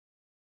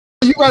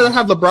you rather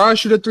have LeBron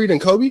shoot a three than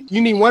Kobe?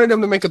 You need one of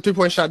them to make a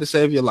 3-point shot to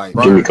save your life.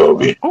 Give me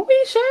Kobe. Kobe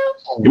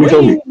Shaq? Give me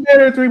Kobe.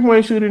 Better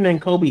 3-point shooter than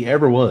Kobe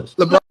ever was.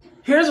 LeBron.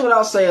 Here's what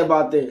I'll say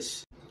about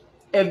this.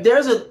 If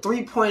there's a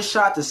 3-point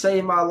shot to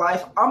save my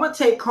life, I'm going to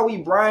take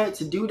Kobe Bryant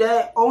to do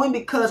that only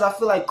because I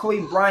feel like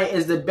Kobe Bryant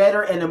is the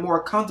better and the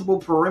more comfortable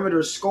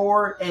perimeter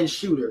scorer and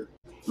shooter.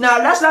 Now,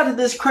 that's not to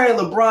discredit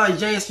LeBron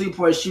James'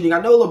 3-point shooting. I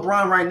know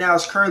LeBron right now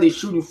is currently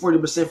shooting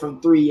 40% from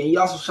 3, and he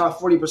also shot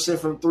 40%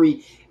 from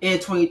 3 in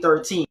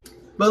 2013.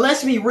 But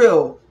let's be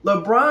real,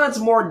 LeBron's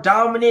more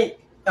dominant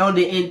on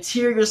the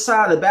interior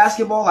side of the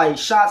basketball, like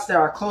shots that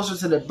are closer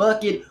to the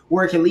bucket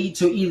where it can lead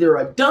to either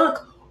a dunk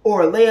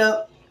or a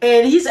layup.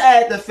 And he's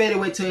added the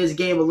fadeaway to his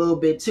game a little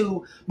bit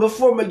too. But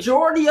for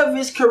majority of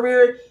his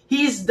career,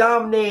 he's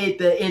dominated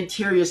the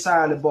interior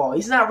side of the ball.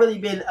 He's not really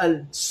been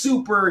a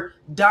super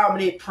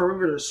dominant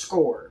perimeter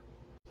scorer.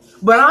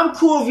 But I'm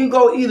cool if you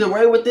go either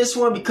way with this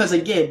one because,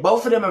 again,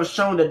 both of them have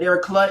shown that they're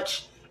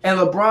clutch. And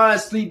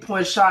LeBron's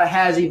 3-point shot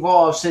has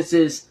evolved since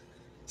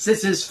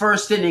his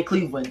first stint in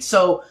Cleveland.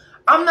 So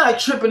I'm not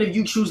tripping if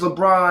you choose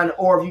LeBron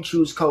or if you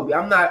choose Kobe.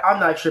 I'm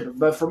not tripping.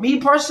 But for me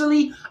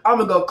personally, I'm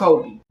going to go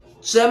Kobe.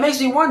 So that makes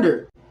me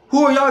wonder,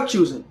 who are y'all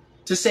choosing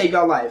to save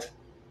y'all life?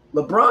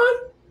 LeBron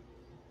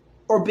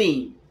or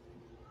Bean?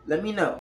 Let me know.